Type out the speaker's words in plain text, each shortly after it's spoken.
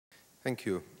Thank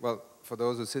you. Well, for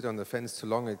those who sit on the fence too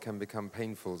long, it can become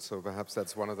painful. So perhaps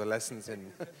that's one of the lessons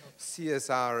in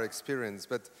CSR experience.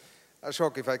 But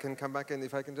Ashok, if I can come back and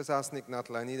if I can just ask Nick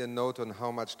Nuttall, I need a note on how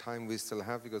much time we still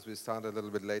have because we started a little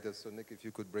bit later. So Nick, if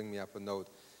you could bring me up a note.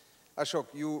 Ashok,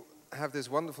 you have this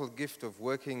wonderful gift of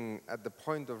working at the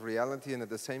point of reality and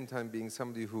at the same time being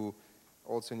somebody who,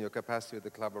 also in your capacity at the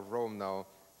Club of Rome now,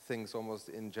 thinks almost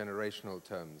in generational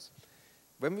terms.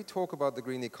 When we talk about the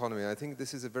green economy, I think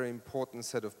this is a very important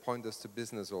set of pointers to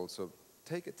business also.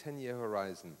 Take a 10-year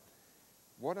horizon.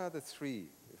 What are the three,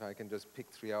 if I can just pick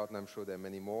three out, and I'm sure there are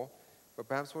many more, but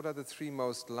perhaps what are the three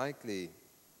most likely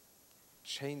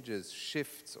changes,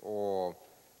 shifts, or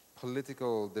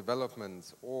political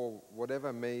developments, or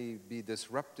whatever may be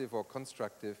disruptive or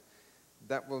constructive,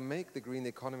 that will make the green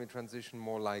economy transition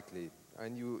more likely?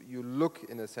 And you look,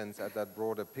 in a sense, at that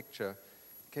broader picture.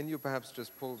 Can you perhaps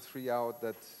just pull three out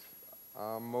that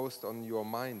are most on your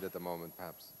mind at the moment,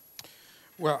 perhaps?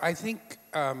 Well, I think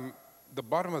the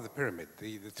bottom of the pyramid,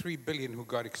 the 3 billion who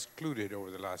got excluded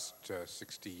over the last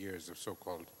 60 years of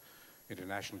so-called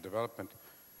international development,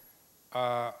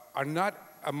 are not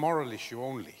a moral issue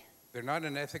only. They're not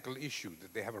an ethical issue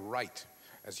that they have a right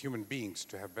as human beings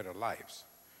to have better lives.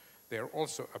 They're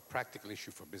also a practical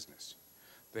issue for business.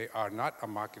 They are not a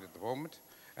market at the moment,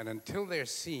 and until they're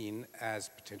seen as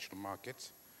potential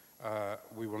markets,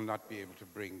 we will not be able to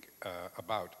bring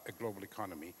about a global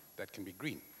economy that can be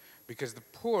green. Because the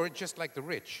poor, just like the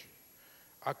rich,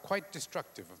 are quite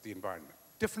destructive of the environment,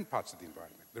 different parts of the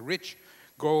environment. The rich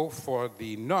go for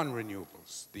the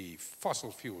non-renewables, the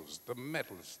fossil fuels, the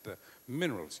metals, the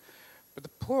minerals. But the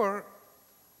poor,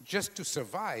 just to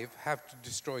survive, have to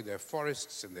destroy their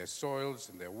forests and their soils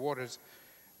and their waters,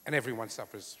 and everyone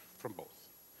suffers from both.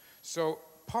 So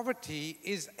poverty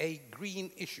is a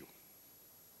green issue.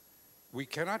 We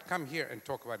cannot come here and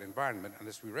talk about environment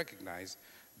unless we recognize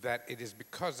that it is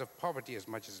because of poverty as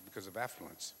much as because of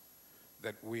affluence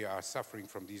that we are suffering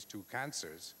from these two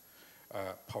cancers,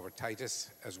 povertitis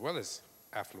as well as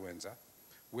affluenza,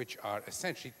 which are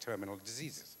essentially terminal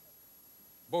diseases,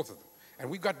 both of them. And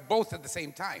we've got both at the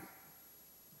same time.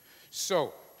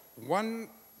 So one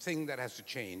thing that has to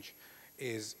change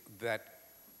is that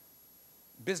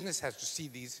business has to see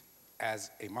these as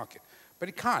a market. But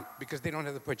it can't because they don't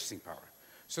have the purchasing power.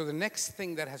 So the next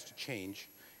thing that has to change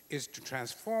is to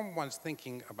transform one's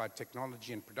thinking about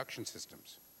technology and production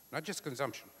systems, not just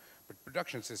consumption, but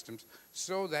production systems,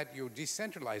 so that you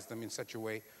decentralize them in such a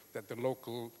way that the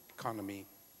local economy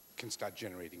can start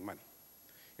generating money.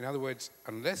 In other words,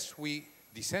 unless we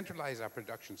decentralize our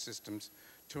production systems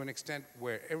to an extent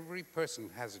where every person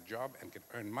has a job and can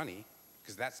earn money,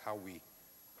 because that's how we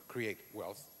create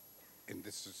wealth in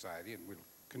this society, and we'll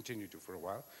continue to for a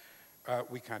while,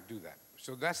 we can't do that.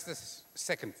 So that's the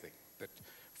second thing. That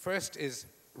first is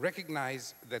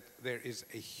recognize that there is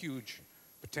a huge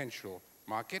potential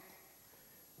market,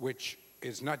 which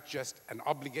is not just an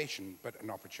obligation, but an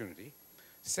opportunity.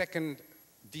 Second,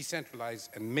 decentralize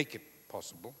and make it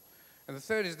possible. And the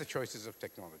third is the choices of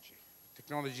technology.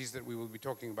 Technologies that we will be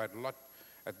talking about a lot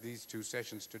at these two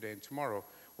sessions today and tomorrow,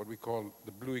 what we call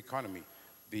the blue economy,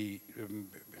 the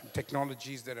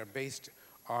technologies that are based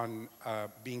on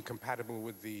being compatible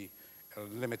with the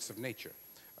limits of nature,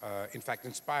 in fact,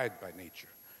 inspired by nature.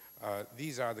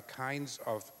 These are the kinds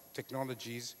of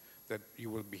technologies that you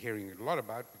will be hearing a lot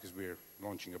about because we're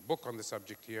launching a book on the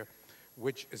subject here,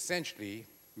 which essentially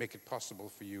make it possible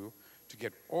for you to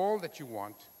get all that you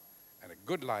want and a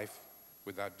good life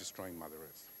without destroying Mother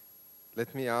Earth.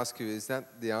 Let me ask you, is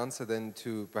that the answer then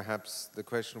to perhaps the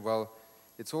question, well,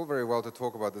 it's all very well to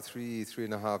talk about the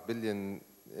 3.5 billion,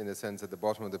 in a sense, at the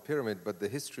bottom of the pyramid, but the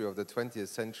history of the 20th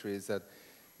century is that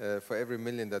for every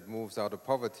million that moves out of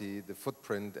poverty, the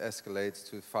footprint escalates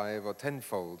to 5 or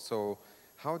 10-fold. So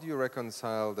how do you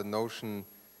reconcile the notion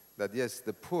that, yes,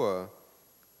 the poor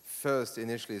first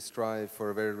initially strive for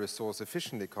a very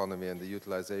resource-efficient economy and the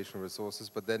utilization of resources,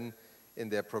 but then in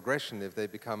their progression, if they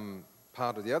become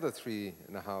part of the other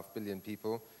 3.5 billion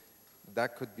people,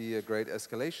 that could be a great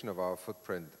escalation of our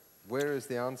footprint. Where is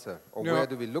the answer? Or where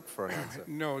do we look for an answer?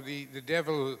 No, the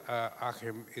devil,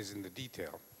 Achim, is in the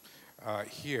detail.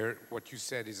 Here, what you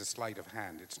said is a sleight of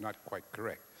hand. It's not quite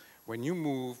correct. When you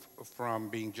move from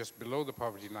being just below the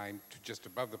poverty line to just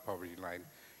above the poverty line,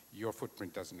 your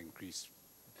footprint doesn't increase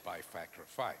by a factor of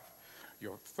 5.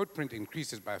 Your footprint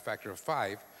increases by a factor of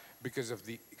 5 because of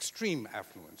the extreme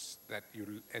affluence that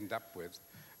you end up with,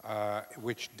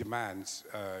 which demands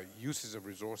uses of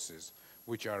resources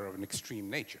which are of an extreme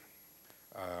nature.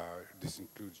 This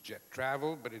includes jet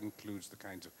travel, but it includes the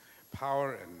kinds of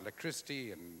power and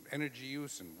electricity and energy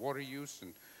use and water use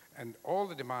and and all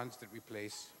the demands that we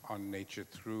place on nature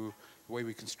through the way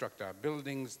we construct our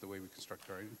buildings, the way we construct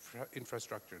our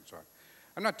infrastructure, and so on.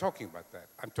 I'm not talking about that.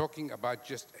 I'm talking about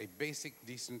just a basic,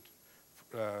 decent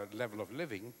level of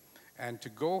living, and to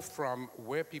go from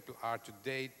where people are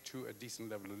today to a decent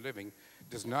level of living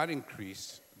does not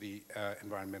increase the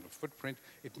environmental footprint.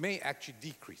 It may actually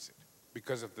decrease it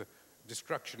because of the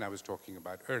destruction I was talking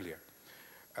about earlier.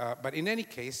 But in any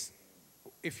case,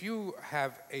 if you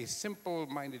have a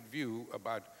simple-minded view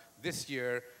about this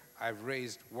year, I've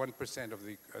raised 1%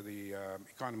 of the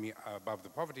economy above the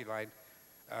poverty line,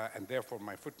 and therefore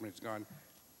my footprint is gone,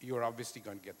 you're obviously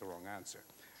going to get the wrong answer.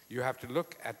 You have to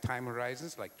look at time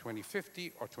horizons like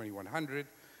 2050 or 2100,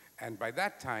 and by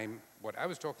that time, what I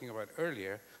was talking about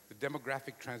earlier, the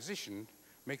demographic transition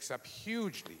makes up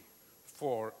hugely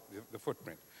for the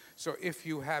footprint. So if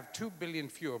you have 2 billion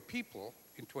fewer people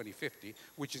in 2050,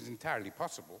 which is entirely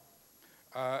possible,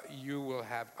 you will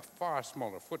have a far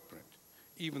smaller footprint,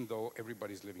 even though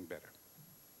everybody's living better.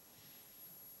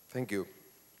 Thank you.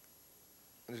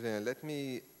 Angelina, let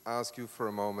me ask you for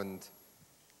a moment,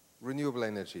 renewable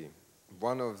energy,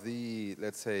 one of the,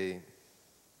 let's say,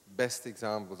 best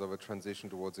examples of a transition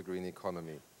towards a green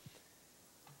economy.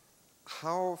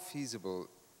 How feasible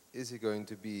is it going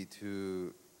to be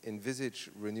to envisage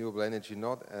renewable energy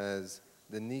not as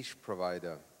the niche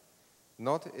provider,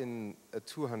 not in a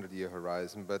 200-year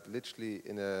horizon, but literally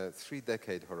in a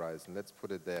 3-decade horizon? Let's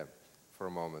put it there for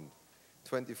a moment,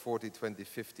 2040,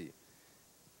 2050.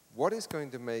 What is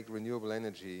going to make renewable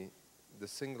energy the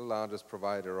single largest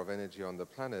provider of energy on the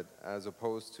planet, as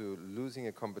opposed to losing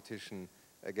a competition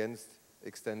against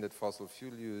extended fossil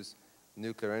fuel use,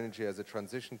 nuclear energy as a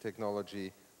transition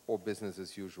technology, or business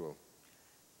as usual?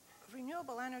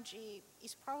 Renewable energy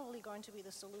is probably going to be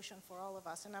the solution for all of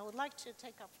us. And I would like to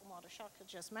take up from what Ashok had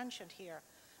just mentioned here.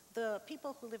 The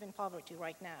people who live in poverty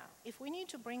right now, if we need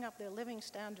to bring up their living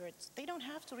standards, they don't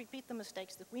have to repeat the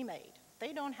mistakes that we made.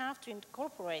 They don't have to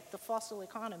incorporate the fossil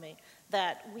economy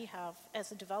that we have, as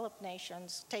the developed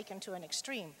nations, taken to an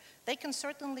extreme. They can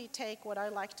certainly take what I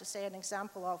like to say an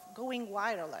example of going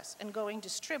wireless and going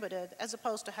distributed, as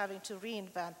opposed to having to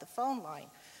reinvent the phone line.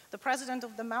 The president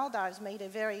of the Maldives made a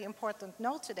very important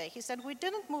note today. He said, we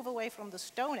didn't move away from the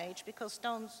Stone Age because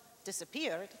stones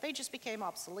disappeared, they just became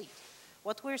obsolete.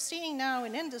 What we're seeing now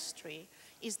in industry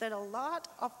is that a lot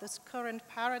of this current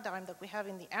paradigm that we have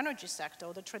in the energy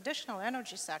sector, the traditional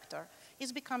energy sector,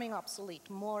 is becoming obsolete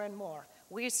more and more.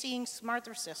 We're seeing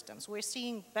smarter systems, we're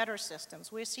seeing better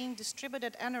systems, we're seeing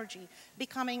distributed energy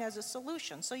becoming as a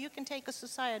solution. So you can take a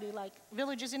society like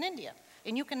villages in India,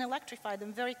 and you can electrify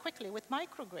them very quickly with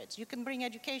microgrids. You can bring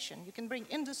education, you can bring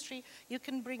industry, you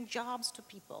can bring jobs to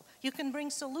people, you can bring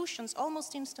solutions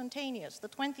almost instantaneous. The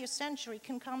 20th century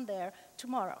can come there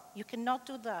tomorrow. You cannot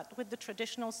do that with the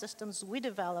traditional systems we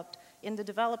developed in the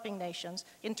developing nations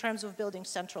in terms of building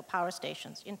central power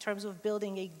stations, in terms of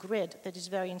building a grid that is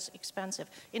very expensive,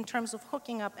 in terms of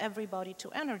hooking up everybody to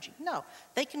energy. No,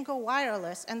 they can go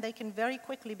wireless and they can very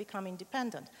quickly become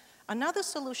independent. Another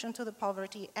solution to the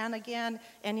poverty, and again,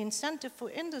 an incentive for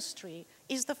industry,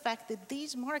 is the fact that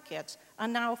these markets are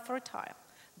now fertile,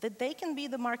 that they can be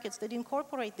the markets that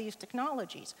incorporate these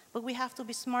technologies, but we have to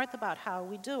be smart about how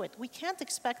we do it. We can't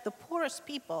expect the poorest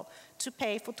people to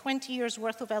pay for 20 years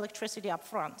worth of electricity up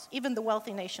front. Even the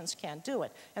wealthy nations can't do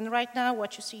it. And right now,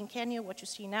 what you see in Kenya, what you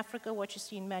see in Africa, what you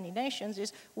see in many nations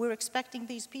is we're expecting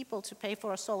these people to pay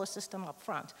for a solar system up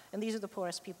front. And these are the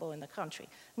poorest people in the country.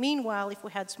 Meanwhile, if we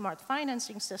had smart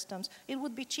financing systems, it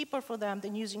would be cheaper for them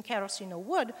than using kerosene or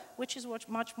wood, which is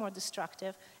much more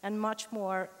destructive and much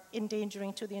more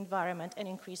endangering to the environment and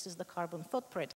increases the carbon footprint.